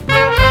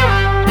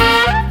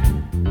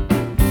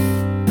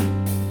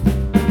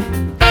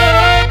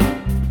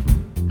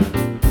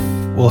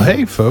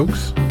Hey,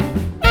 folks.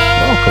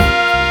 Welcome.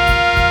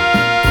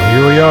 Well,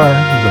 here we are,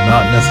 the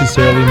Not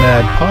Necessarily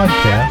Mad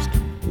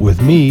podcast,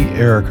 with me,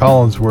 Eric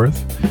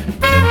Hollinsworth,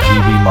 and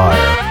GB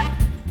Meyer.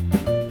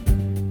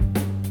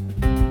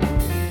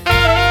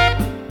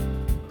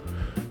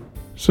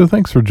 So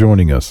thanks for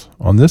joining us.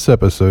 On this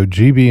episode,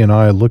 GB and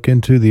I look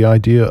into the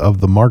idea of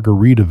the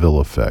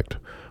Margaritaville effect,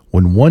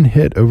 when one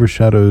hit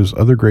overshadows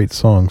other great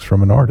songs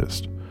from an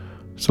artist.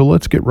 So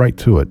let's get right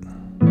to it.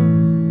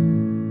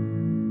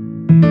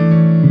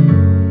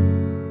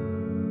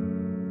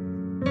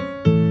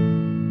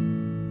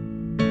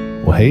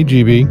 Well, hey,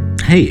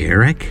 GB. Hey,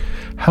 Eric.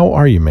 How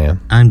are you, man?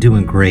 I'm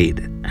doing great.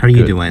 How are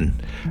you doing?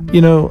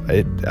 You know,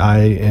 I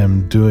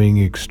am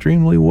doing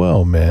extremely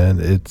well, man.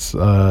 It's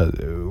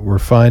we're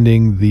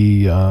finding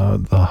the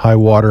high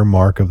water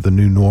mark of the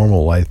new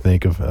normal, I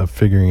think, of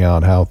figuring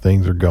out how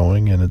things are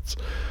going, and it's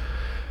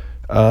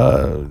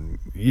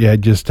I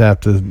just have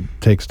to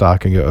take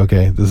stock and go,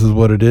 okay, this is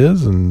what it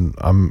is, and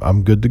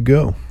I'm good to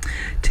go.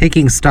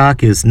 Taking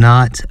stock is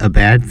not a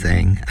bad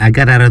thing. I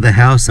got out of the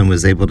house and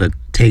was able to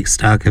take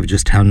stock of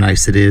just how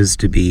nice it is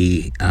to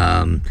be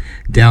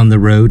down the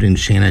road in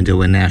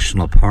Shenandoah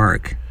National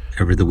Park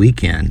over the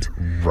weekend.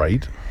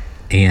 Right.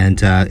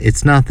 And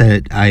it's not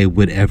that I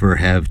would ever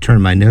have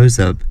turned my nose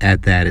up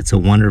at that. It's a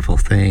wonderful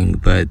thing,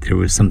 but there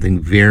was something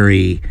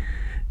very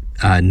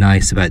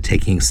nice about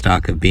taking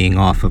stock of being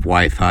off of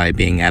Wi-Fi,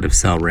 being out of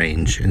cell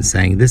range, and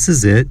saying, this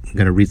is it. I'm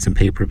going to read some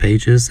paper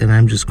pages, and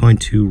I'm just going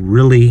to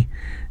really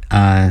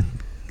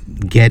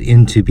get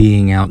into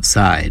being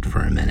outside for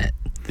a minute.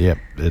 Yep,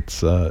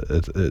 it's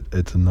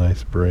a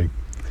nice break.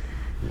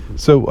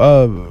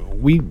 So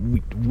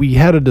we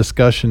had a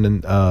discussion,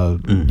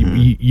 and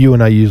you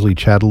and I usually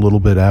chat a little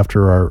bit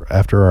after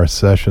our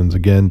sessions.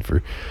 Again,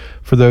 for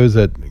those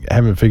that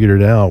haven't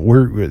figured it out,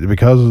 we're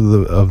because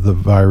of the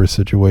virus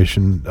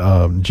situation.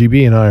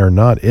 GB and I are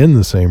not in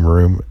the same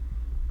room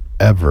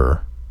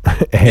ever.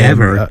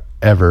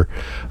 Ever.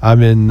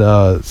 I'm in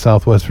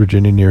Southwest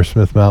Virginia near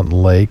Smith Mountain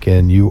Lake,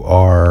 and you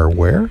are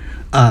where?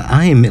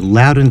 I am in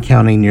Loudoun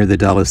County near the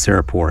Dulles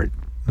Airport.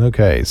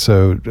 Okay,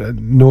 so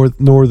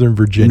Northern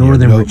Virginia,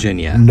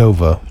 Virginia,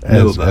 Nova,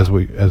 as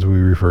we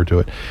refer to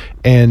it.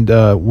 And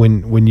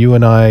when you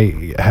and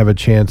I have a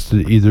chance to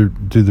either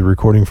do the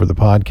recording for the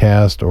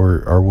podcast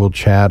or we'll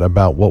chat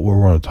about what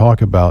we're going to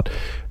talk about,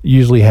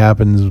 usually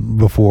happens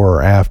before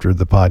or after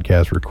the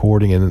podcast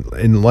recording.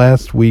 And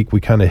last week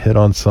we kind of hit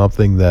on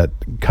something that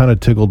kind of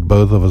tickled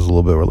both of us a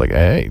little bit. We're like,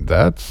 hey,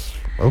 that's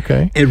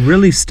okay. It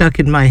really stuck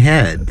in my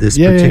head, this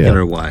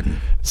particular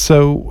one.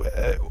 So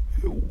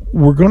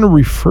we're going to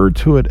refer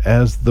to it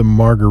as the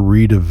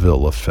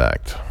Margaritaville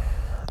effect.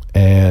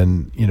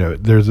 And, you know,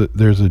 there's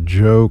a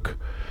joke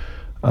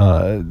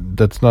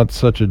that's not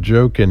such a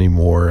joke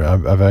anymore.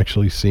 I've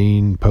actually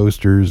seen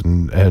posters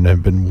and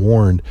have been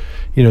warned.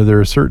 You know, there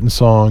are certain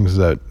songs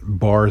that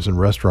bars and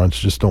restaurants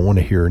just don't want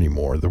to hear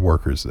anymore, the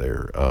workers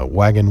there.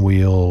 Wagon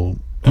Wheel,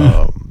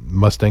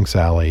 Mustang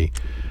Sally,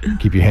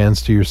 Keep Your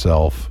Hands to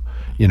Yourself.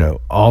 You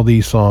know, all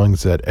these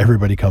songs that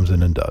everybody comes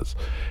in and does.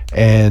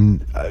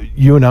 And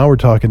you and I were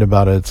talking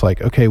about it. It's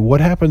like, okay,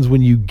 what happens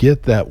when you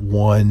get that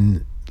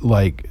one,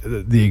 like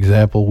the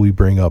example we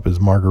bring up is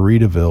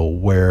Margaritaville,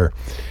 where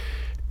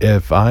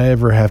if I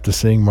ever have to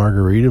sing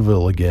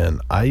Margaritaville again,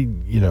 I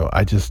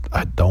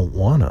don't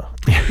wanna,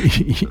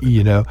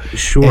 you know.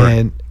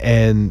 Sure.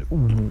 And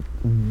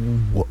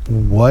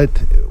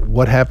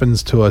what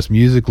happens to us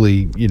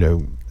musically, you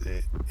know,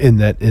 in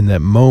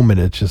that moment,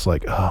 it's just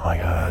like, oh my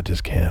God, I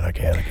just can't.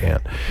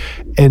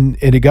 And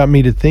it got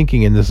me to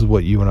thinking, and this is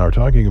what you and I were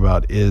talking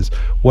about, is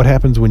what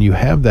happens when you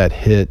have that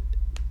hit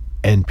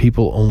and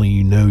people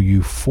only know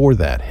you for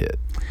that hit.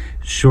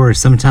 Sure.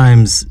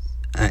 Sometimes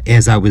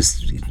as I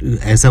was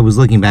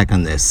looking back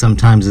on this,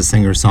 sometimes a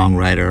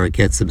singer-songwriter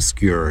gets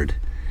obscured,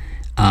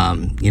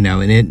 you know,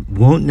 and it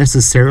won't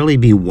necessarily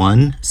be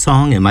one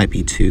song, it might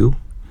be two.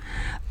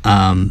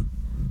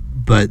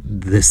 But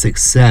the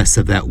success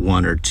of that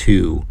one or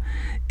two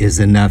is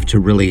enough to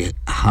really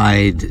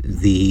hide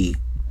the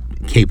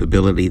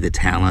capability, the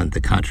talent,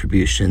 the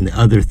contribution, the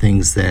other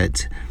things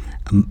that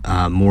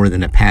more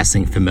than a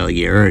passing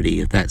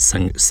familiarity that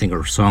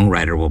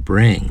singer-songwriter will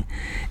bring.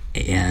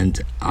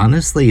 And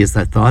honestly, as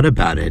I thought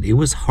about it, it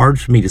was hard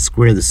for me to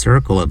square the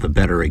circle of a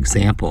better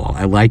example.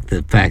 I like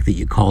the fact that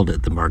you called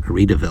it the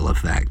Margaritaville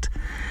effect.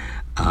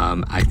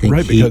 I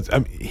think because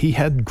he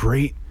had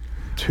great.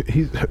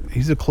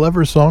 He's a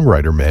clever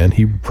songwriter, man.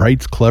 He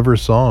writes clever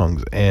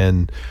songs,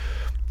 and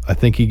I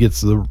think he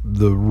gets the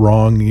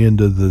wrong end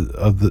of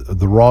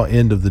the raw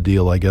end of the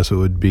deal, I guess it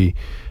would be,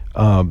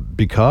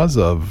 because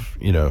of,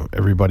 you know,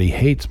 everybody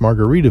hates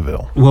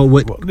Margaritaville. Well,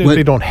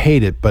 they don't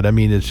hate it, but I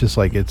mean, it's just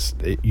like it's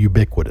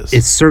ubiquitous.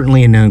 It's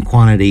certainly a known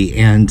quantity,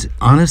 and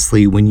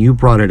honestly, when you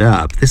brought it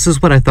up, this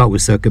is what I thought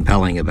was so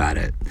compelling about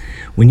it.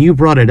 When you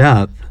brought it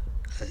up,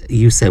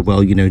 you said,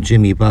 well, you know,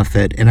 Jimmy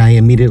Buffett, and I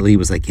immediately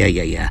was like,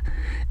 yeah.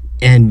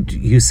 And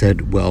you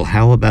said, well,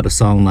 how about a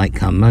song like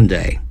Come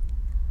Monday?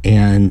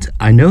 And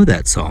I know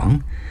that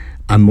song.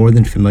 I'm more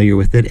than familiar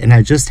with it, and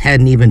I just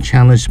hadn't even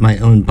challenged my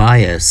own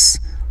bias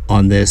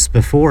on this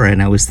before,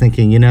 and I was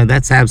thinking,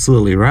 that's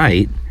absolutely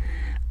right.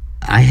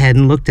 I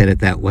hadn't looked at it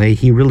that way.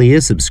 He really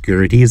is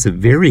obscure. He is a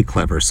very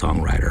clever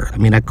songwriter. I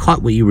mean, I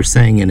caught what you were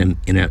saying in an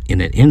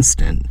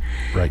instant.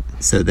 Right.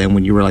 So then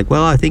when you were like,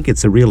 well, I think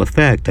it's a real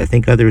effect, I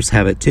think others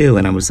have it too,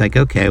 and I was like,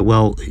 okay,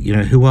 well,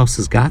 who else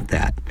has got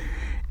that?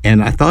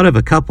 And I thought of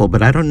a couple,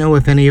 but I don't know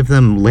if any of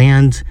them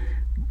land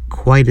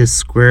quite as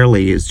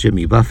squarely as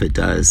Jimmy Buffett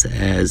does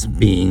as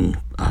being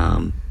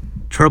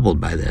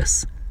troubled by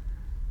this.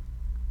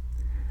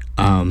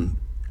 I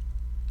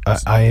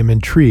am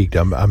intrigued.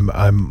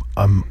 I'm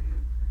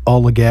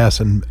all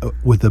aghast and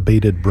with a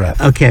bated breath.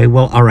 Okay,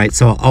 well, all right.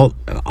 So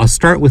I'll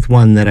start with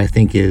one that I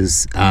think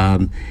is,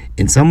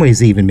 in some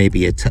ways, even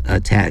maybe a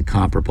tad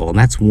comparable, and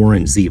that's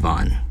Warren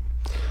Zevon.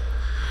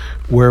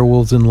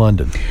 Werewolves in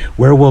London.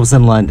 Werewolves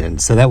in London.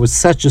 So that was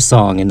such a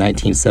song in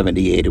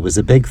 1978. It was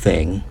a big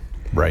thing.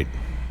 Right.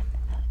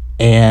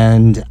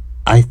 And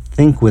I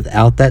think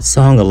without that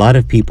song, a lot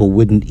of people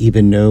wouldn't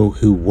even know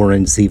who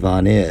Warren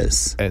Zevon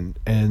is.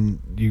 And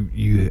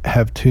you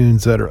have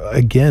tunes that are,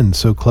 again,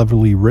 so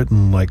cleverly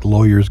written, like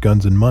Lawyers,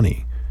 Guns, and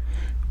Money.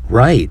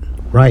 Right.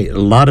 A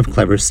lot of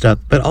clever stuff.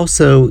 But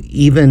also,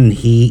 even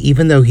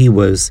though he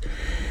was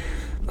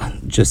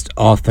just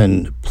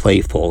often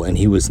playful, and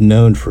he was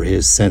known for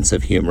his sense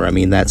of humor. I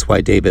mean, that's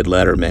why David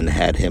Letterman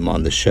had him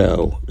on the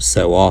show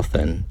so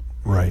often.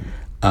 Right.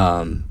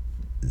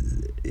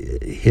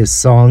 His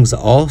songs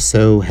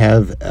also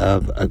have can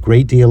have a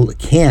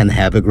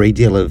great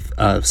deal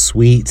of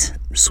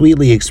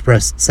sweetly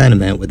expressed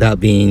sentiment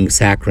without being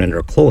saccharine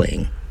or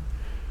cloying.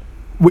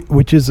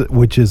 Which is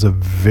a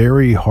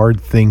very hard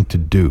thing to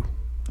do.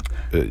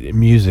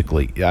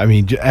 Musically, I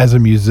mean, as a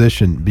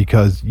musician,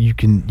 because you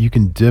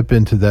can dip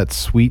into that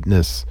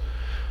sweetness.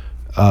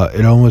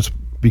 It almost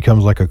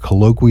becomes like a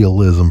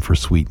colloquialism for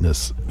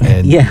sweetness,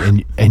 and yeah.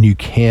 and you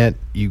can't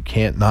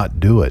not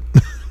do it.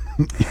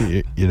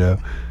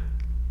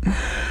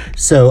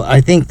 So I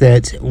think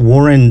that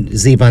Warren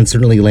Zevon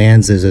certainly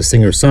lands as a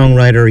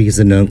singer-songwriter. He's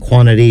a known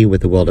quantity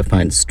with a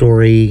well-defined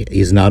story.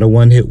 He's not a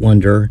one-hit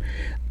wonder,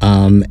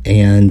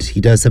 and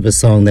he does have a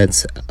song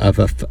that's of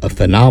a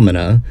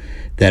phenomena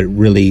that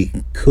really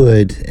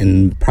could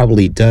and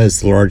probably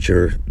does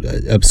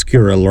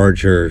obscure a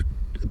larger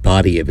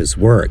body of his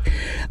work.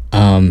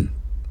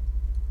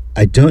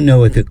 I don't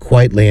know if it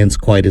quite lands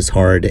quite as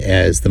hard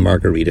as the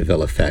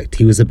Margaritaville Effect.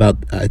 He was about,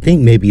 I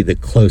think, maybe the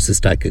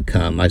closest I could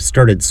come. I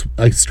started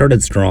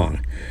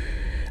strong.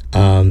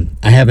 I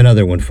have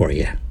another one for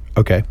you.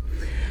 Okay.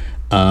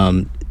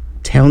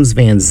 Townes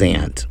Van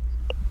Zandt.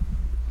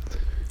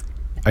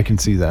 I can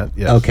see that,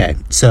 yes. Okay,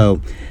 so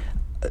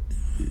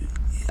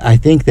I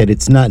think that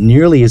it's not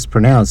nearly as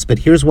pronounced, but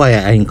here's why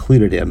I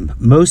included him.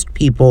 Most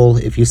people,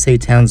 if you say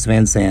Townes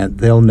Van Zandt,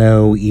 they'll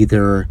know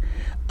either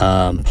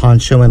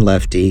Poncho and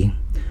Lefty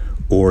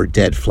or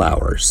Dead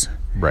Flowers.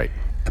 Right.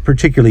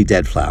 Particularly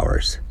Dead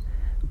Flowers.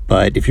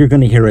 But if you're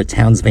going to hear a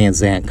Townes Van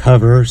Zandt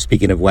cover,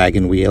 speaking of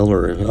Wagon Wheel,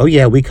 or, oh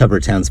yeah, we cover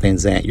Townes Van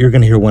Zandt, you're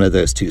going to hear one of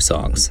those two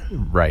songs.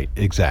 Right,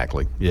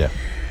 exactly, yeah.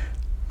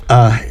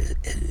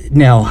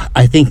 Now,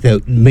 I think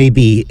that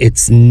maybe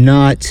it's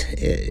not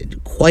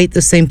quite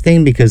the same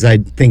thing, because I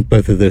think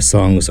both of those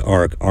songs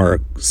are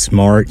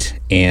smart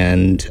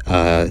and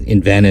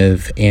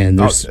inventive, and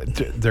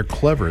they're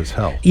clever as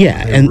hell.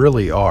 Yeah, they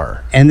really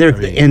are, and they're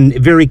and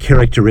very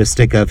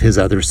characteristic of his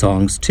other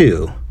songs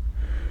too.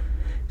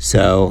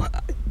 So,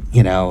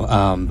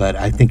 but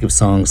I think of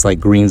songs like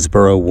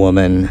Greensboro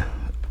Woman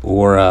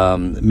or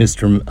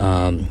Mr.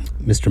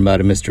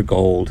 Mud and Mr.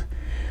 Gold.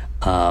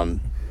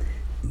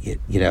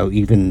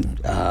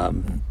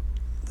 Even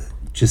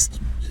just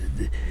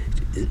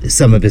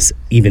some of his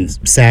even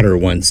sadder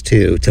ones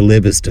too. To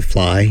Live is to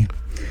Fly.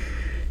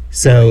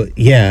 So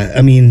yeah,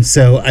 I mean,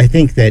 so I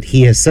think that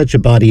he has such a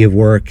body of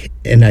work,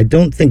 and I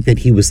don't think that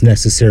he was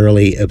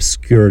necessarily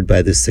obscured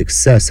by the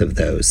success of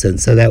those, and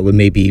so that would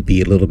maybe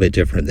be a little bit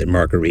different than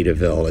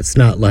Margaritaville. It's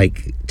not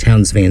like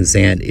Townes Van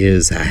Zandt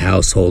is a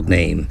household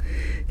name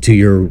to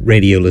your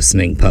radio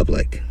listening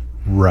public.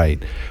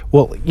 Right.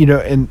 Well,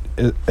 and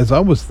as I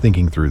was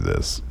thinking through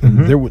this,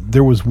 Mm-hmm.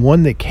 there was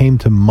one that came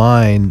to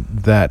mind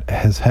that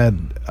has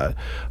had, I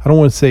don't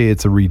want to say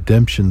it's a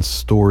redemption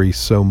story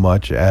so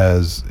much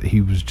as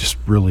he was just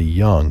really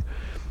young,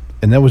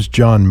 and that was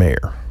John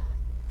Mayer.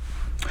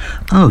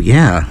 Oh,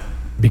 yeah.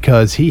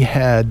 Because he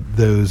had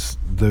those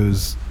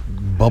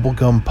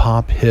bubblegum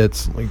pop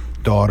hits like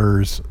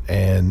Daughters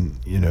and,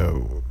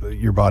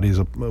 Your Body's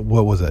a,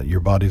 what was that? Your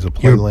Body's a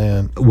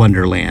Playland?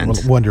 Wonderland.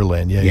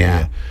 Wonderland,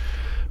 yeah.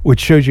 Which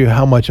shows you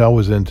how much I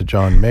was into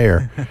John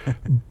Mayer.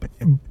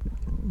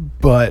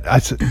 But I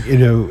said,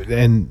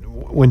 and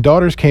when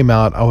Daughters came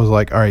out, I was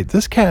like, all right,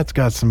 this cat's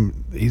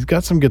he's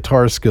got some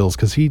guitar skills,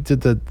 because he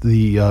did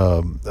the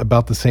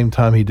about the same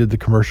time he did the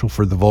commercial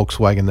for the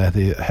Volkswagen that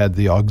had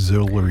the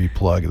auxiliary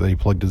plug that he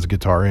plugged his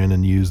guitar in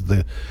and used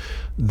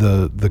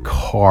the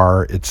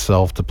car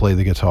itself to play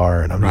the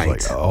guitar. And I'm just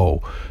like,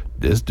 oh,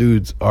 this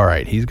dude's all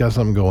right. He's got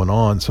something going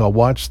on. So I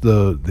watched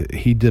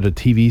he did a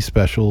TV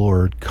special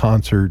or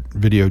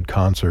videoed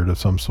concert of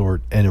some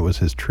sort, and it was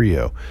his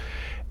trio.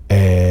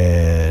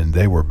 And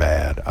they were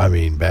bad. I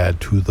mean, bad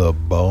to the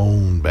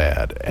bone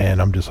bad. And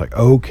I'm just like,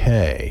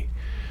 okay,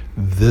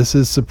 this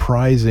is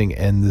surprising.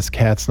 And this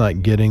cat's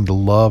not getting the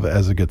love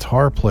as a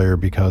guitar player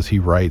because he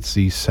writes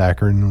these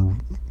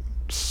saccharine,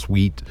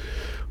 sweet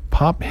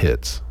pop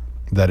hits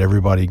that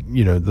everybody,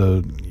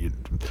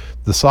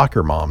 the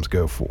soccer moms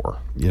go for,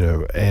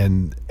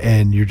 and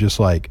you're just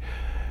like,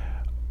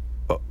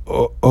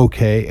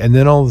 okay. And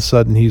then all of a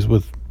sudden he's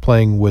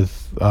playing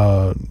with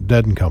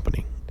Dead and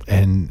Company.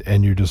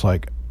 And you're just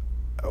like,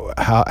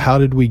 how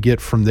did we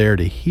get from there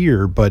to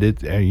here? But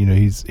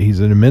he's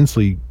an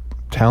immensely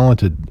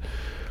talented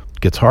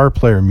guitar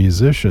player,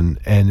 musician,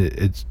 and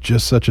it's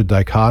just such a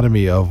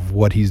dichotomy of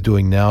what he's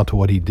doing now to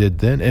what he did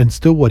then, and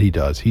still what he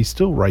does. He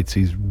still writes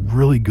these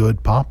really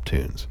good pop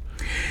tunes.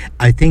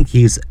 I think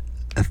he's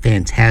a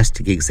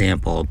fantastic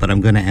example, but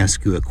I'm going to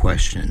ask you a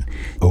question.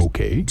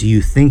 Okay. Do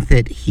you think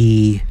that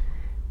he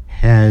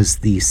has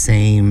the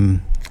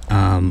same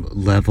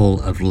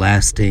level of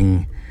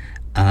lasting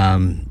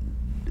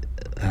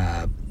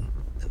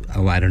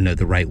I don't know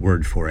the right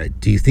word for it.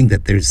 Do you think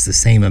that there's the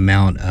same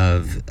amount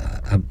of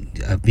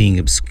being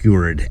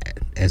obscured,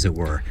 as it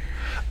were?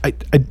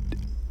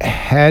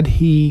 Had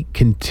he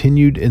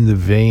continued in the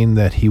vein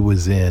that he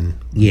was in,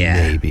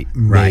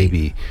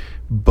 maybe.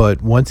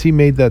 But once he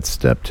made that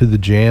step to the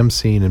jam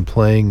scene and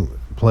playing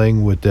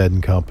with Dead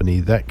and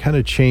Company, that kind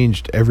of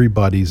changed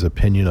everybody's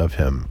opinion of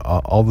him.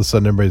 All of a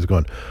sudden, everybody's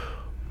going,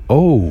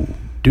 "Oh,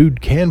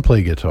 dude can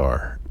play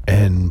guitar."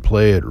 And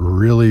play it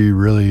really,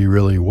 really,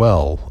 really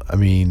well. I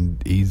mean,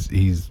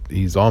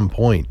 he's on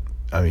point.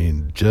 I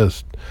mean,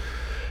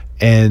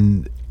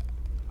 and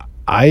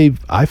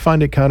I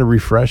find it kind of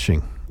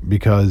refreshing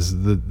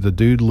because the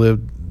dude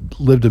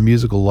lived a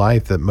musical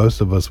life that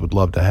most of us would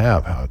love to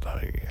have. A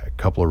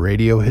couple of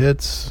radio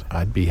hits,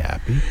 I'd be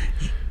happy.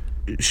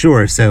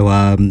 Sure.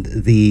 So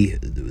the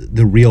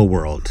Real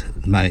World,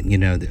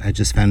 I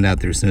just found out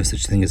there's no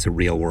such thing as a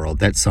real world.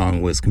 That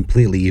song was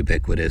completely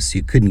ubiquitous.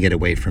 You couldn't get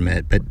away from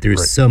it. But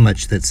there's so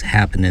much that's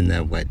happened in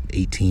the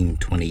 18,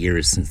 20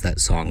 years since that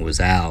song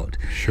was out.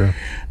 Sure.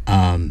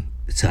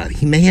 So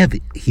he may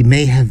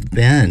have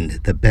been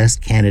the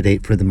best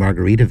candidate for the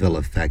Margaritaville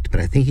effect, but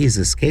I think he's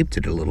escaped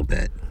it a little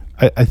bit.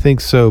 I think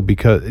so,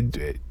 because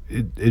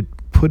it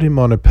put him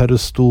on a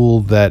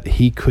pedestal that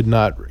he could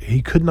not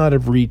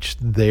have reached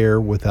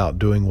there without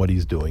doing what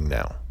he's doing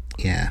now.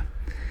 Yeah.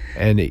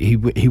 And he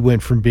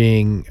went from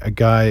being a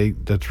guy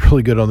that's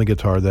really good on the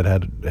guitar that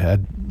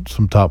had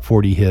some top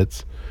 40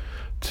 hits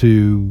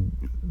to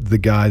the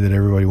guy that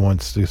everybody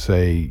wants to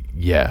say,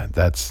 yeah,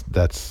 that's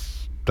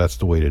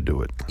the way to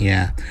do it.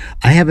 Yeah.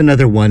 I have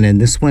another one, and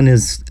this one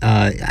is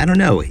I don't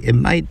know, it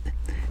might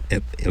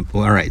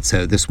all right,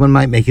 so this one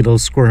might make it a little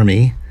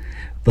squirmy,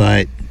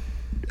 but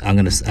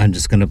I'm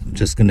just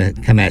gonna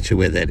come at you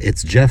with it.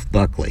 It's Jeff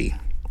Buckley.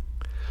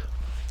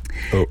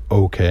 Oh,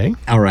 okay.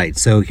 All right.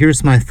 So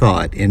here's my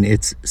thought, and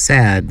it's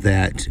sad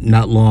that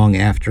not long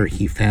after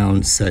he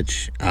found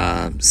such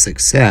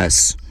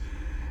success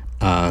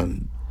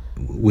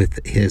with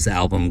his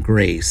album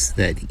Grace,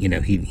 that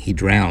he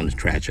drowned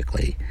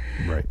tragically.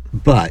 Right.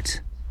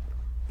 But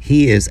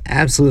he is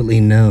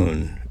absolutely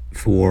known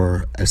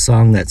for a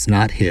song that's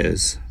not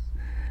his.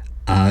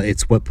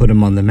 It's what put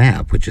him on the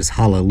map, which is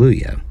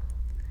Hallelujah.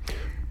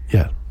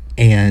 Yeah.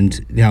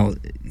 And now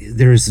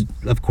there's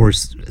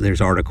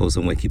articles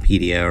on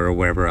Wikipedia or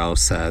wherever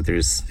else.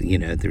 There's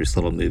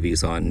little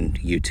movies on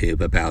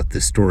YouTube about the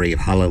story of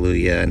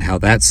Hallelujah and how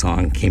that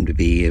song came to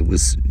be. It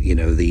was,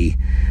 the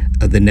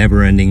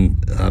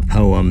never-ending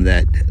poem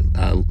that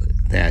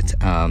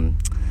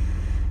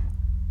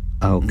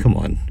oh, come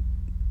on,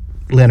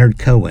 Leonard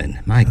Cohen.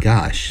 My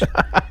gosh.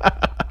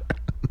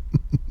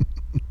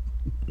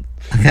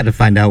 I got to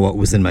find out what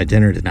was in my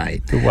dinner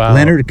tonight. Wow.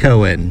 Leonard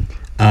Cohen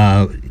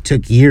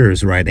took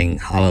years writing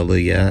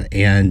Hallelujah,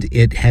 and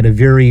it had a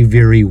very,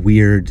 very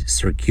weird,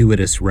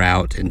 circuitous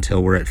route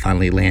until where it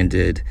finally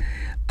landed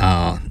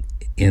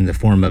in the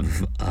form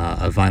of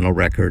a vinyl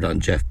record on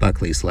Jeff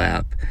Buckley's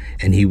lap.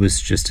 And he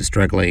was just a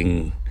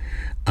struggling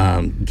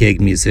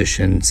gig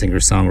musician,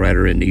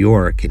 singer-songwriter in New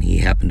York, and he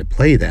happened to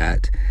play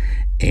that.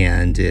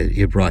 And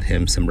it brought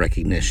him some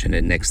recognition,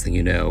 and next thing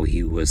you know,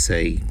 he was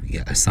a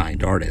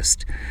signed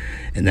artist.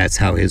 And that's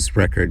how his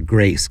record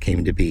Grace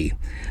came to be.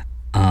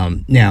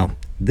 Now,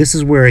 this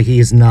is where he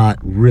is not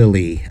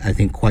really, I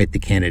think, quite the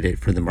candidate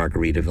for the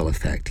Margaritaville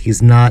effect.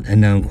 He's not a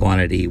known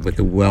quantity with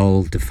a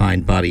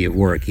well-defined body of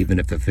work, even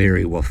if a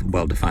very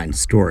well-defined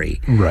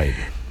story. Right.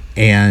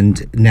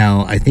 And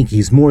now I think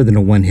he's more than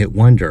a one-hit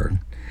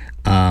wonder.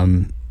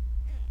 And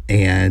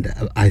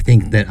I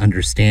think that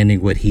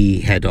understanding what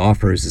he had to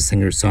offer as a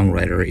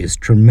singer-songwriter is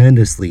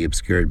tremendously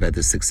obscured by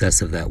the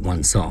success of that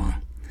one song.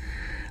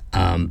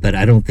 But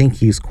I don't think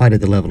he's quite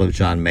at the level of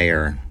John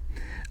Mayer.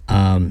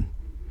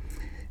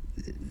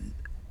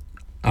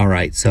 All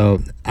right,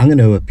 so I'm going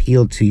to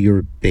appeal to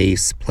your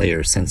bass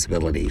player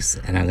sensibilities,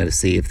 and I'm going to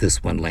see if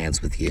this one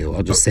lands with you.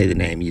 I'll just say the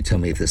name. You tell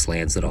me if this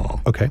lands at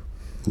all. Okay.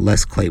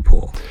 Les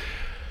Claypool.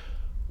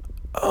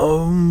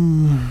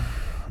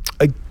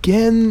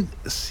 Again,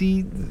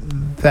 see,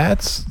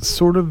 that's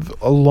sort of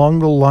along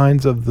the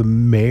lines of the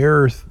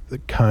Mayer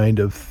kind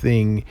of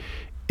thing.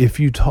 If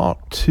you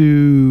talk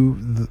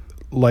to,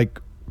 like,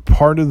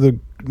 part of the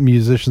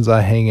musicians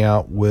I hang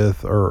out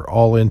with are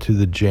all into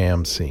the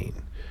jam scene.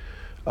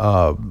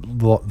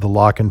 The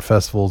Locken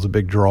Festival is a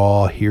big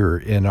draw here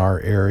in our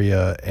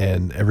area,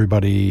 and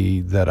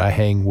everybody that I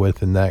hang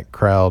with in that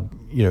crowd,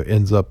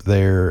 ends up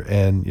there.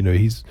 And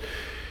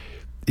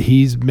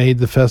he's made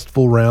the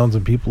festival rounds,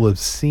 and people have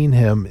seen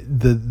him.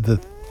 The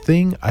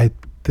thing I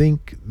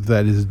think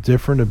that is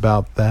different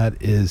about that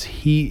is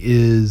he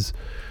is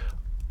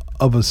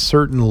of a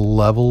certain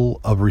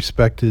level of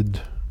respected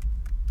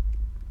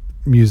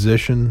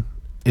musician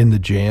in the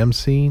jam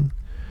scene,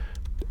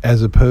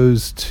 as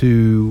opposed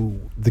to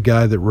the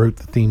guy that wrote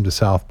the theme to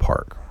South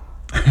Park.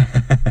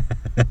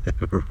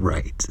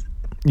 Right.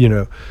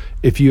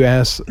 If you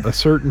ask a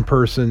certain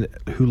person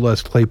who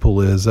Les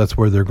Claypool is, that's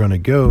where they're going to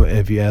go. And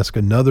if you ask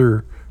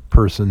another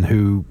person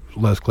who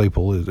Les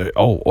Claypool is,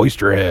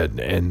 Oysterhead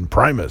and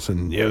Primus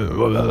and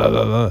blah, blah,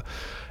 blah, blah.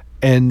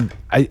 And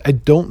I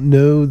don't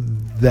know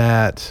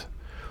that.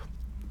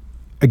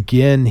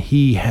 Again,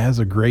 he has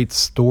a great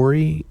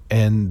story,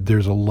 and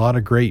there's a lot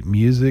of great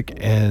music,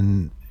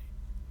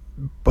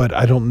 but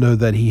I don't know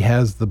that he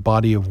has the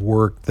body of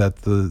work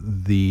that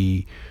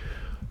the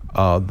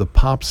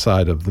pop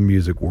side of the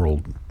music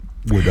world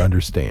would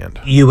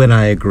understand. You and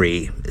I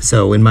agree.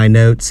 So in my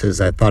notes, as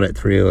I thought it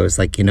through, I was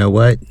like, you know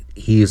what?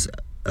 He's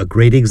a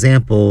great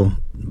example,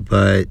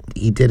 but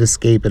he did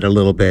escape it a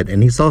little bit,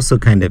 and he's also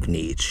kind of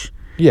niche.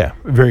 Yeah,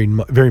 very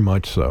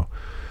much so.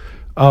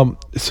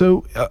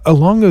 So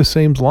along those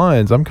same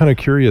lines, I'm kind of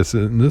curious,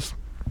 and this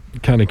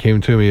kind of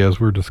came to me as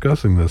we're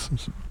discussing this.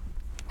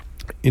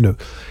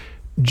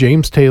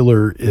 James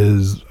Taylor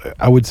is,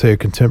 I would say, a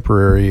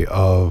contemporary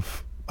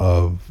of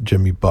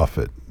Jimmy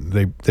Buffett.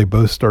 They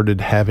both started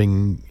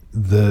having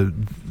the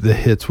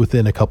hits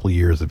within a couple of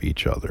years of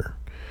each other.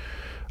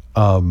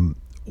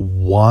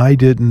 Why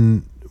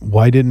didn't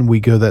we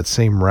go that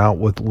same route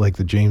with, like,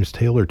 the James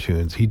Taylor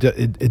tunes?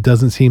 It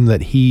doesn't seem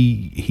that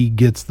he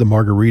gets the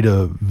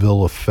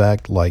Margaritaville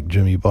effect like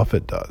Jimmy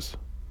Buffett does.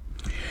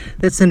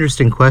 That's an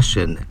interesting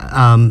question.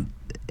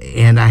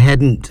 And I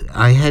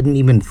hadn't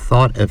even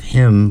thought of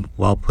him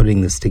while putting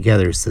this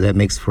together, so that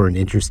makes for an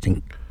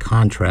interesting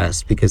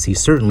contrast, because he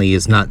certainly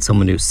is not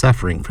someone who's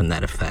suffering from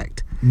that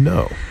effect.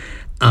 No.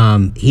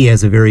 He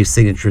has a very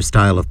signature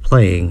style of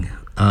playing,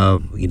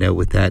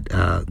 with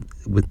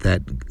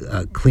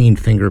that clean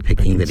finger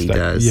picking that he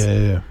does.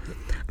 Yeah.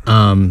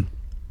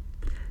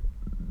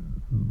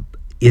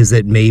 Is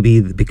it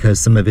maybe because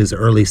some of his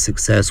early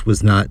success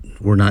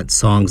were not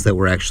songs that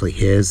were actually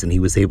his, and he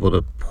was able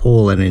to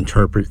pull and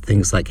interpret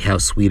things like How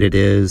Sweet It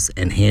Is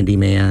and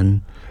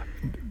Handyman,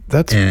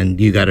 and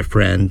You Got a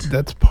Friend?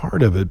 That's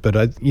part of it,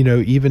 but you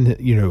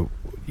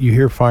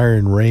hear Fire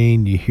and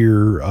Rain, you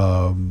hear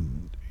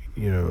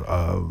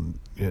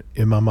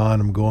In My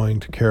Mind I'm Going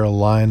to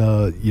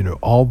Carolina,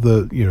 all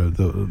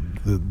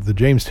the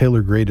James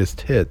Taylor greatest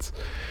hits,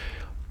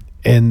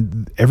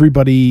 and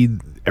everybody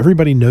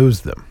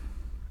knows them.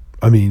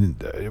 I mean,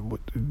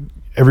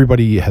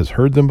 everybody has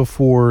heard them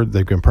before.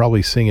 They can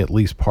probably sing at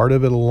least part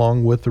of it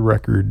along with the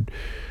record.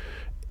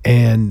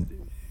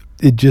 And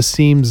it just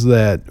seems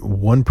that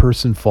one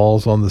person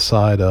falls on the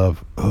side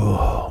of,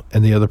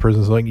 and the other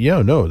person's like,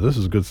 yeah, no, this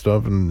is good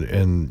stuff, and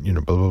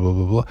blah, blah, blah,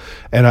 blah, blah.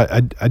 And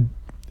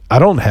I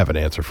don't have an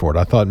answer for it.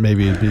 I thought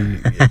maybe it'd be,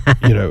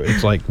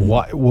 it's like,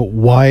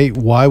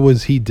 why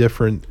was he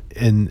different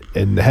in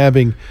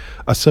having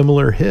a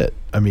similar hit?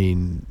 I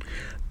mean,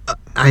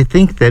 I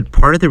think that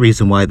part of the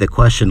reason why the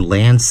question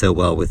lands so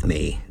well with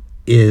me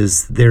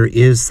is there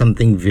is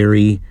something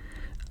very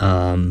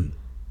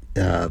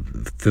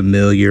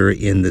familiar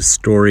in the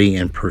story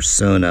and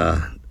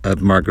persona of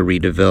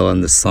Margaritaville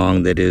and the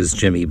song that is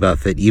Jimmy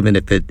Buffett, even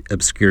if it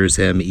obscures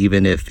him,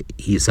 even if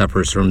he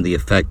suffers from the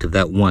effect of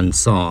that one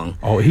song.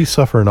 Oh, he's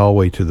suffering all the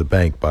way to the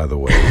bank, by the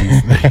way.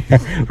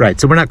 Right,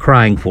 so we're not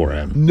crying for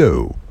him.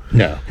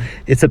 No,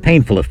 it's a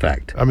painful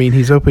effect. I mean,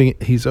 he's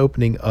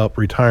opening up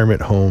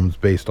retirement homes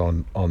based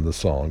on the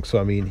song. So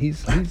I mean,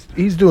 he's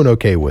doing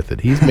okay with it.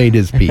 He's made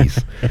his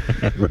peace.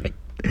 Right,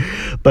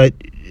 but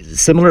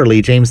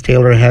similarly, James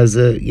Taylor has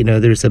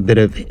there's a bit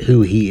of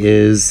who he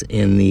is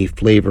in the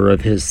flavor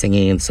of his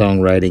singing and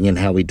songwriting and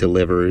how he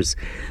delivers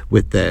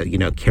with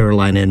the,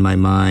 Carolina in My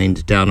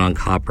Mind, Down on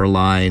Copper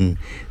Line,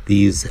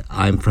 these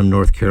I'm from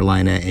North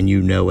Carolina and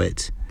you know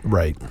it.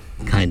 Right.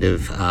 Kind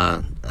of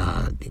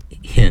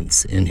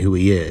hints in who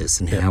he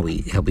is and how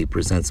he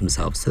presents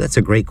himself. So that's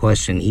a great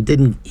question.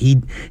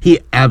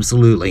 He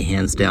absolutely,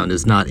 hands down,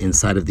 is not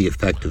inside of the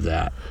effect of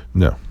that.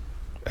 No,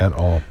 at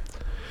all.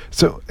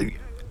 So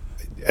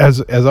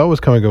as I was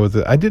coming up with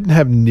it, I didn't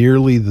have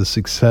nearly the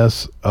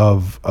success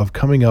of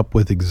coming up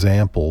with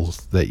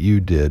examples that you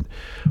did.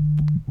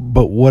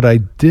 But what I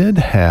did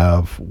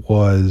have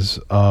was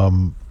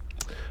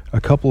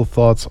a couple of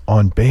thoughts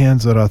on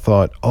bands that I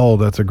thought, oh,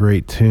 that's a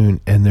great tune,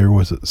 and there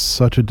was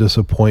such a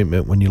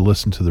disappointment when you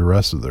listen to the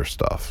rest of their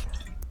stuff.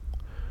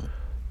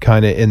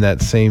 Kind of in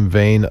that same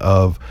vein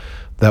of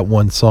that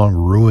one song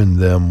ruined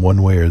them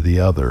one way or the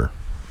other.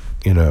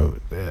 You know,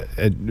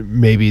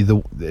 maybe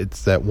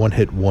it's that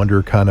one-hit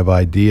wonder kind of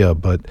idea,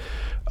 but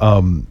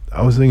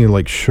I was thinking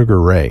like Sugar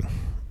Ray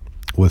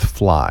with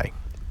Fly.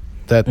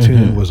 That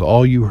tune was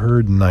all you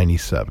heard in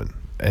 '97,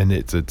 and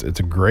it's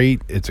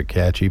a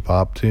catchy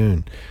pop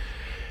tune.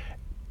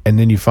 And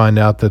then you find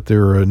out that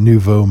they're a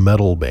nouveau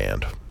metal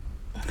band.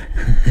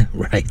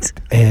 Right.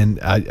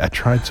 And I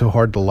tried so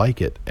hard to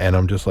like it, and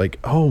I'm just like,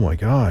 oh my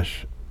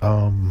gosh.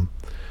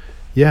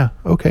 Yeah,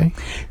 okay.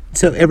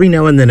 So every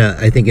now and then,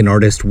 I think an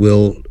artist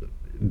will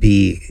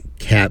be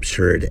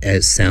captured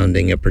as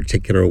sounding a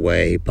particular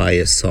way by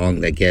a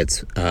song that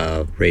gets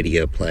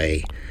radio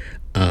play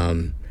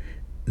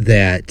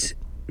that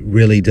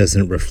really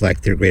doesn't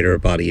reflect their greater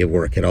body of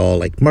work at all.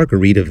 Like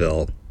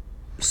Margaritaville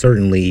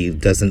certainly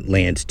doesn't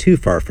land too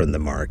far from the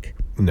mark.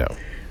 No.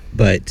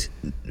 But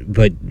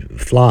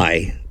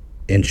Fly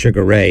and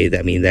Sugar Ray,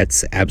 I mean,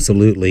 that's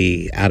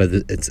absolutely out of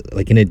it's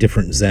like in a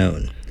different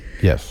zone.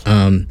 Yes.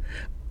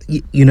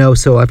 You know,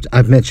 so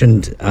I've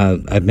mentioned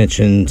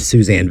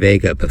Suzanne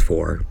Vega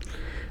before.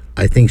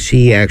 I think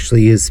she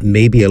actually is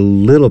maybe a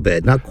little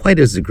bit, not quite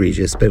as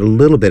egregious, but a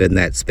little bit in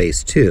that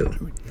space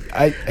too.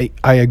 I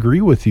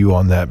agree with you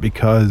on that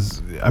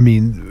because, I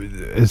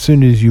mean, as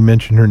soon as you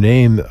mention her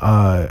name,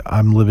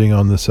 I'm living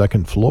on the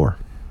second floor,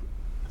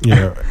 you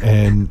know,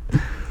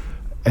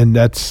 and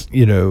that's,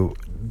 you know,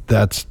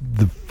 that's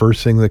the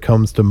first thing that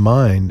comes to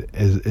mind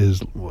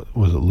is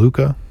was it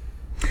Luca?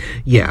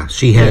 Yeah,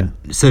 she had.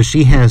 Yeah. So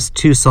she has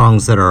two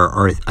songs that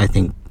are I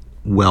think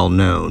well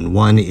known.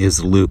 One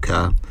is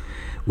Luca,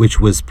 which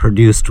was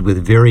produced with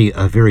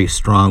a very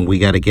strong "we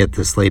got to get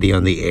this lady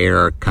on the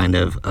air" kind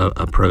of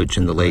approach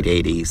in the late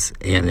 '80s.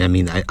 And I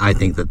mean, I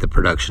think that the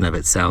production of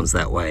it sounds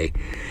that way.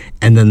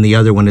 And then the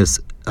other one is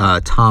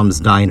Tom's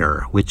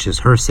Diner, which is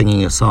her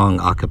singing a song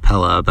a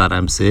cappella about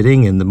 "I'm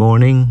sitting in the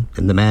morning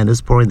and the man is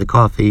pouring the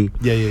coffee."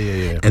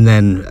 Yeah. And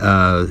then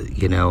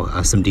you know,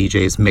 some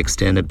DJs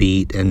mixed in a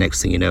beat, and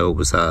next thing you know, it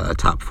was a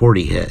top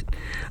 40 hit.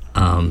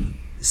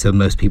 So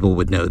most people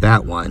would know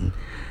that one.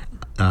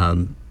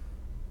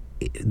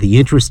 The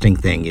interesting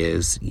thing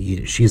is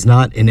she's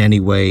not in any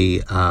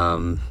way.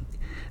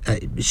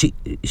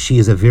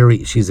 She's a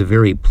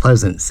very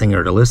pleasant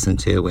singer to listen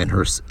to, and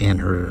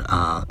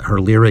her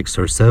lyrics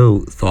are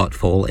so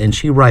thoughtful, and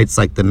she writes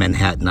like the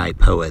Manhattanite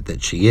poet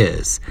that she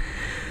is.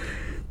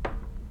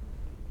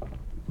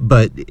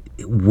 But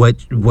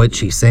what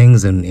she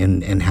sings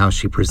and how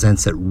she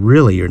presents it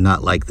really are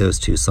not like those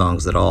two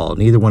songs at all.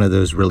 Neither one of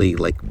those really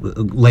like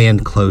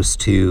land close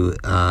to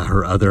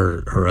her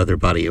other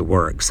body of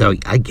work. So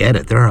I get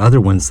it. There are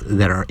other ones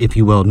that are, if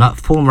you will, not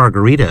full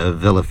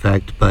Margaritaville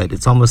effect, but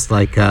it's almost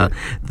like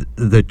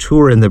the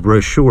tour and the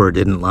brochure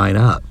didn't line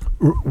up.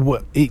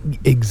 Well,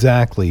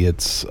 exactly.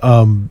 It's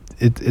an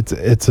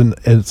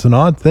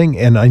odd thing,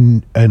 and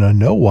I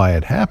know why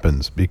it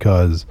happens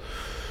because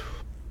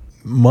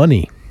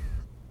money.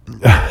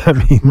 I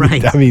mean,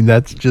 right. I mean,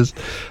 that's just,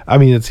 I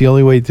mean, it's the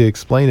only way to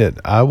explain it.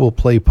 I will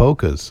play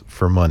polkas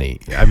for money.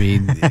 I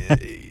mean,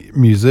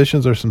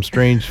 musicians are some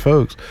strange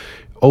folks.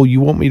 Oh, you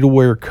want me to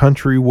wear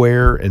country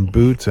wear and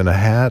boots and a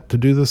hat to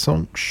do this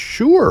song?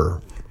 Sure.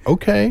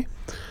 Okay.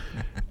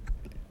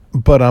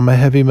 But I'm a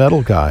heavy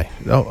metal guy.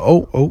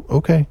 Oh,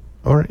 okay.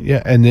 All right.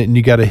 Yeah. And then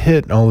you got a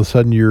hit and all of a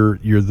sudden you're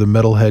the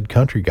metalhead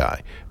country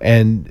guy.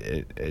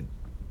 And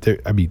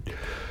I mean,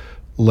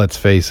 let's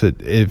face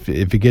it, if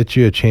it gets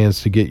you a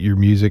chance to get your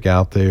music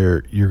out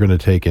there, you're going to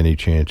take any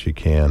chance you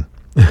can.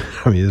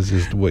 I mean, this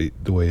is the way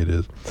it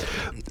is.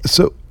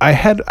 So I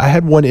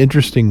had one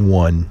interesting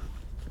one,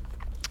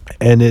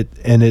 and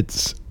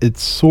it's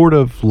sort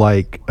of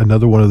like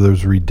another one of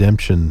those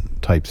redemption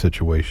type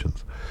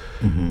situations.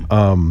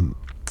 Mm-hmm.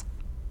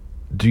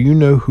 Do you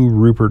know who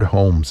Rupert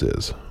Holmes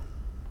is?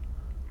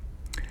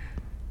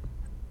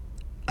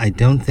 I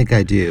don't think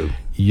I do.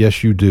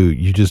 Yes, you do.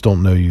 You just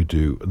don't know you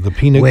do.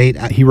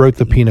 He wrote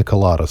the Pina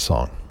Colada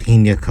song.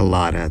 Pina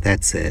Colada,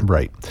 that's it.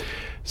 Right.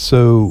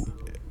 So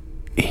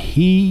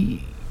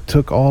he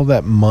took all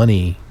that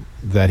money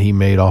that he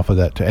made off of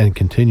that and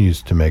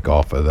continues to make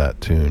off of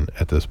that tune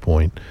at this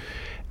point,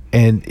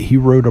 and he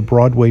wrote a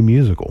Broadway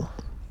musical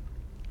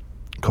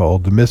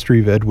called The Mystery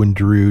of Edwin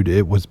Drood.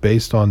 It was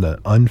based on the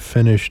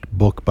unfinished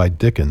book by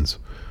Dickens.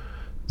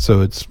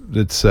 So it's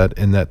set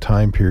in that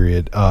time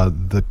period.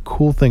 The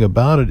cool thing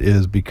about it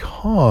is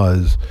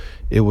because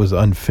it was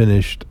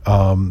unfinished,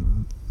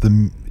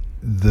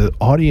 the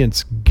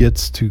audience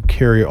gets to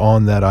carry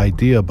on that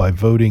idea by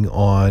voting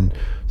on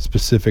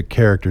specific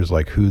characters,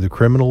 like who the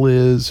criminal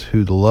is,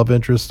 who the love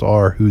interests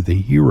are, who the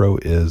hero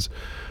is,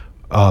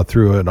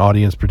 through an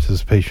audience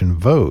participation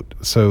vote.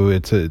 So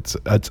it's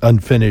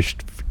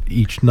unfinished,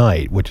 each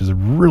night, which is a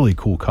really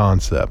cool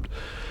concept.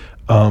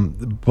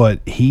 But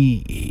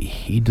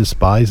he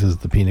despises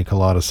the Pina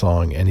Colada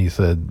song, and he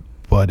said,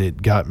 "But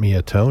it got me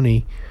a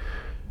Tony."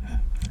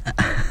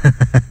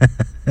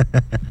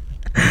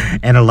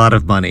 And a lot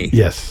of money.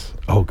 Yes.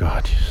 Oh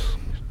God.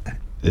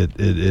 It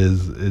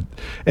is it,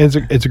 and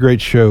it's a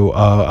great show.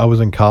 I was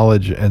in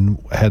college and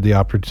had the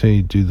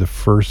opportunity to do the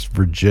first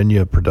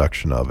Virginia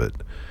production of it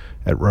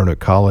at Roanoke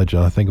College,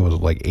 and I think it was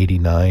like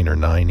 89 or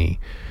 90.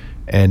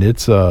 And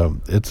it's a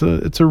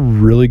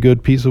really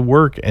good piece of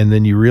work. And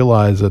then you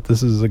realize that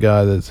this is a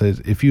guy that says,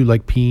 if you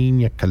like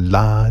pina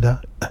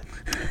colada,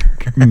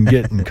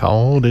 getting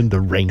called in the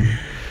rain,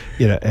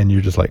 and you're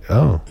just like,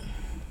 oh,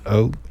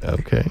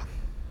 okay.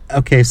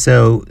 Okay,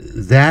 so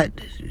that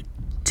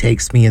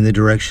takes me in the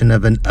direction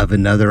of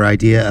another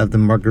idea of the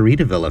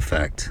Margaritaville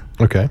effect.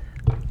 Okay.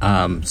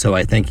 So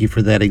I thank you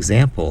for that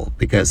example,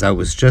 because I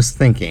was just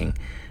thinking,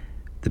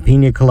 the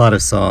Pina Colada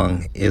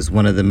song is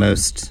one of the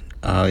most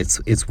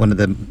it's one of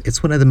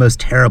the most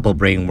terrible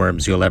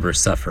brainworms you'll ever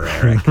suffer,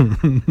 Eric.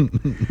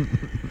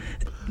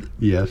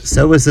 Yes.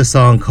 So is a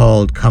song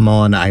called "Come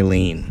On,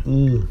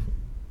 Eileen,"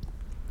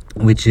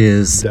 which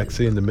is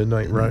Dexy and the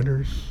Midnight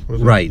Riders.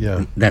 Was it? right.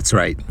 Yeah. That's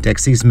right.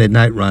 Dexy's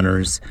Midnight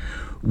Runners,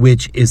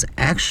 which is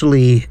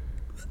actually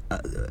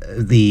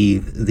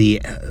the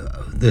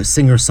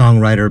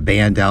singer-songwriter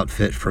band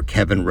outfit for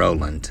Kevin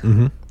Rowland.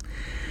 Mm-hmm.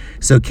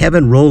 So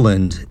Kevin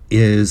Rowland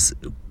is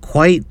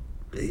quite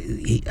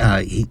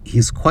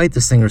he's quite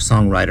the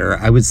singer-songwriter.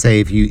 I would say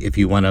if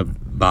you want to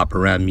bop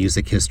around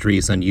music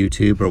histories on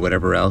YouTube or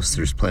whatever else,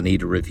 there's plenty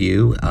to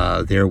review.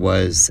 There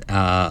was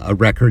a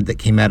record that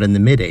came out in the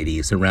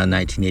mid-'80s, around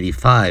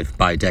 1985,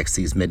 by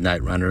Dexy's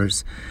Midnight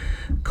Runners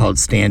called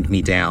 "Stand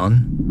Me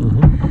Down."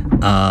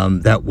 Mm-hmm.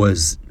 That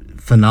was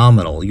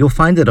phenomenal. You'll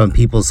find it on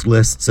people's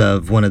lists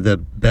of one of the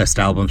best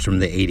albums from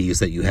the 80s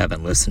that you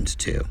haven't listened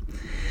to.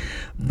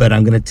 But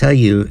I'm going to tell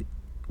you,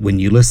 when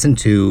you listen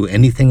to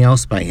anything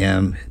else by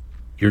him,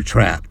 you're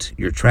trapped.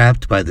 You're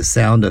trapped by the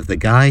sound of the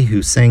guy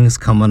who sings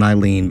 "Come On,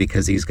 Eileen,"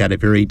 because he's got a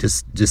very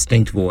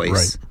distinct voice,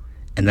 Right.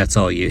 And that's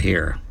all you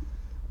hear.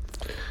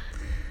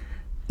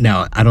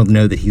 Now, I don't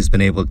know that he's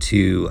been able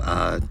to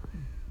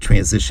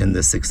transition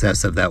the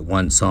success of that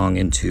one song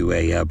into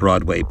a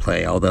Broadway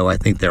play, although I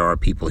think there are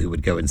people who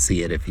would go and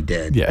see it if he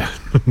did. Yeah.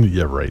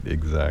 Yeah. Right.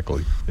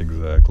 Exactly.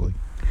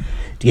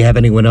 Do you have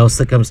anyone else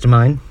that comes to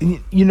mind?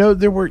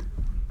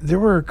 There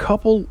were a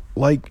couple,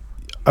 like,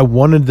 I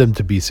wanted them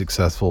to be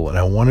successful, and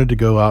I wanted to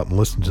go out and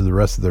listen to the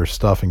rest of their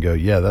stuff and go,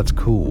 yeah, that's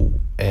cool.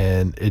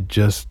 And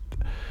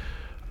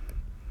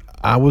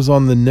I was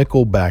on the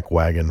Nickelback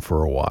wagon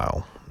for a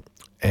while,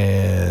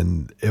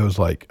 and it was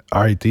like,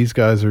 all right, these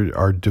guys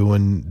are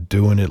doing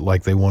it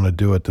like they want to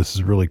do it. This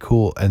is really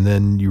cool. And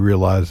then you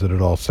realize that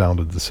it all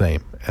sounded the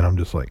same, and I'm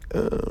just like,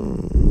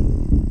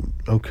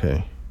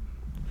 okay.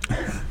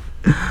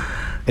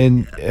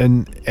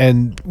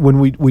 And when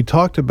we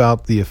talked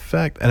about the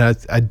effect, and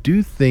I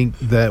do think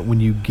that when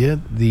you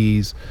get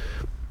these,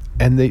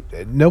 and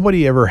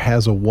nobody ever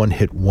has a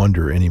one-hit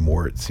wonder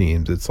anymore, it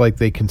seems. It's like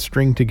they can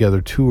string together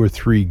 2 or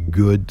 3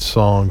 good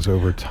songs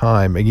over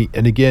time.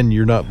 And again,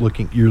 you're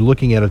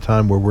looking at a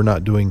time where we're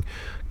not doing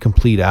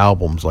complete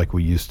albums like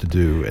we used to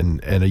do,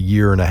 and a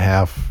year and a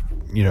half,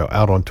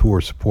 out on tour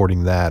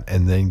supporting that,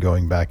 and then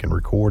going back and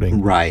recording.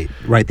 Right.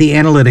 The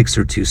analytics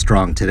are too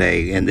strong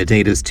today, and the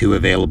data's too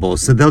available,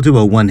 so they'll do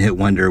a one-hit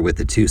wonder with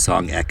a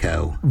 2-song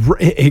echo.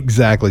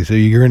 Exactly. So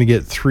you're going to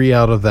get 3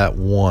 out of that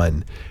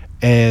one,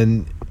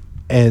 and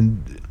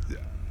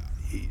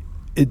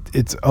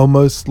it's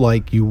almost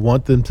like you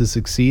want them to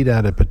succeed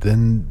at it, but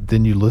then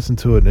you listen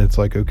to it and it's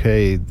like,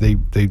 okay, they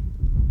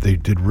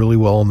did really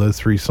well on those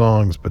 3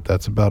 songs, but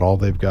that's about all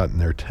they've got in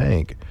their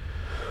tank.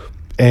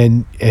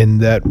 And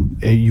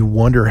you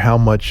wonder how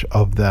much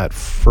of that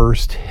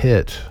first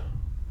hit,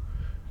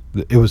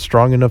 it was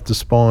strong enough to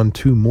spawn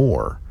 2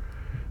 more.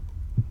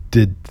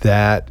 Did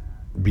that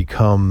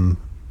become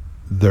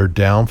their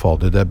downfall?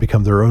 Did that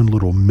become their own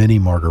little mini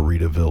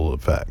Margaritaville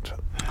effect?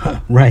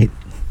 Right.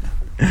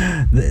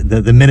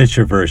 The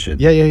miniature version.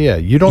 Yeah.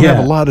 You don't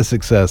have a lot of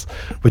success,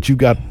 but you've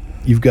got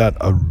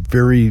a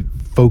very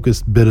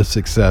focused bit of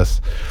success,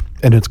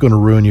 and it's going to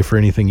ruin you for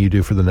anything you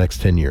do for the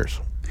next 10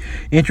 years.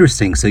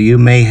 Interesting. So you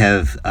may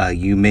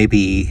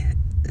be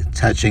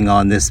touching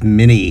on this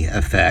mini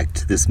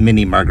effect, this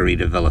mini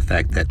Margaritaville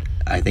effect that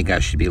I think I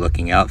should be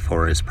looking out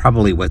for is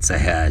probably what's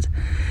ahead.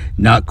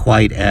 Not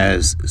quite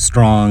as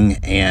strong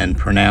and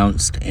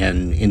pronounced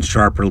and in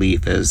sharp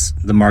relief as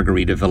the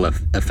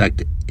Margaritaville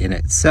effect in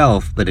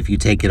itself, but if you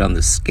take it on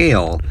the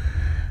scale,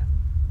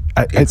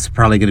 it's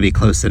probably going to be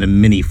close in a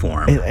mini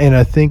form. And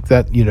I think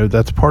that,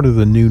 that's part of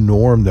the new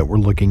norm that we're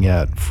looking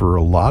at for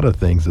a lot of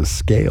things is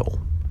scale.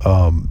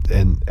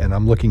 And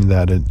I'm looking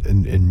at that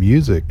in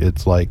music.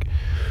 It's like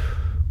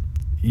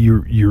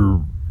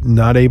you're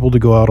not able to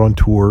go out on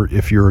tour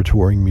if you're a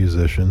touring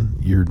musician.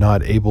 You're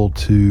not able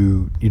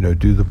to,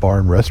 do the bar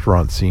and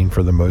restaurant scene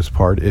for the most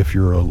part if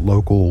you're a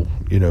local,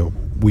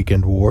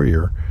 weekend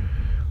warrior.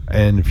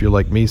 And if you're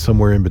like me,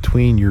 somewhere in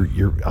between,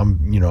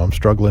 I'm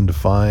struggling to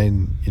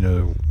find,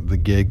 the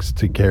gigs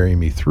to carry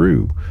me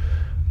through.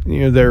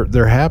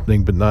 They're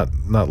happening, but not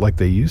like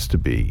they used to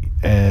be.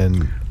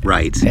 And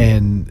right.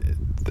 And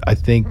I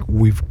think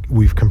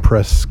we've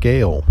compressed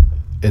scale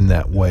in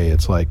that way.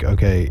 It's like,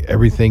 okay,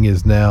 everything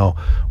is now,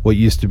 what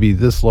used to be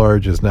this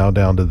large is now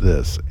down to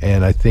this.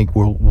 And I think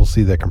we'll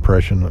see that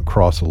compression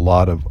across a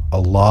lot of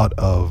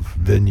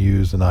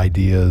venues and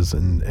ideas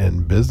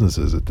and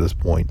businesses at this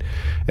point.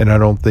 And I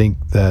don't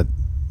think that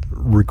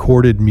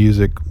recorded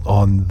music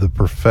on the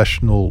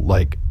professional,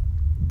 like,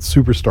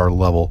 superstar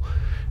level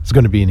is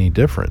going to be any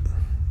different.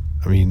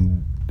 I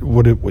mean,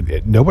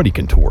 nobody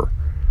can tour.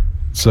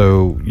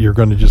 So you're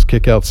going to just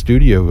kick out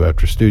studio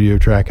after studio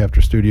track after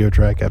studio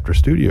track after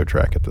studio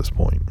track at this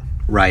point.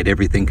 Right,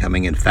 everything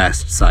coming in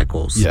fast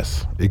cycles.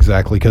 Yes,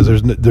 exactly, because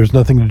there's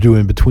nothing to do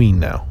in between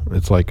now.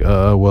 It's like,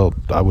 I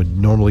would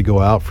normally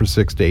go out for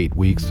 6 to 8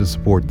 weeks to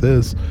support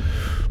this.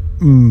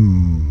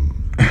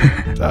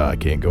 I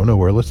can't go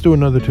nowhere. Let's do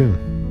another tune.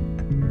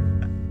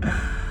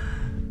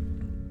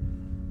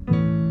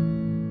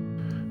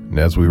 And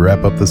as we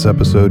wrap up this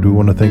episode, we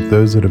want to thank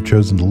those that have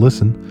chosen to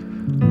listen.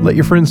 Let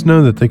your friends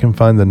know that they can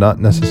find the Not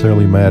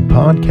Necessarily Mad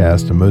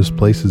podcast in most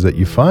places that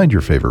you find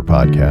your favorite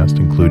podcast,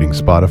 including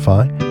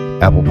Spotify,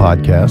 Apple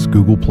Podcasts,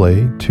 Google Play,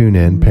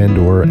 TuneIn,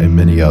 Pandora, and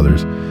many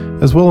others,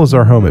 as well as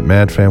our home at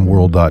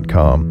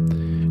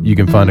madfanworld.com. You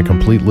can find a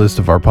complete list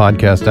of our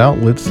podcast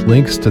outlets,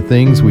 links to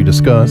things we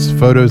discuss,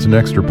 photos, and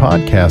extra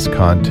podcast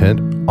content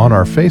on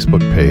our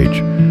Facebook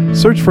page.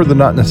 Search for the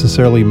Not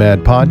Necessarily Mad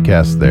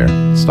podcast there.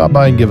 Stop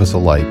by and give us a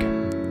like.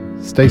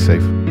 Stay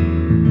safe.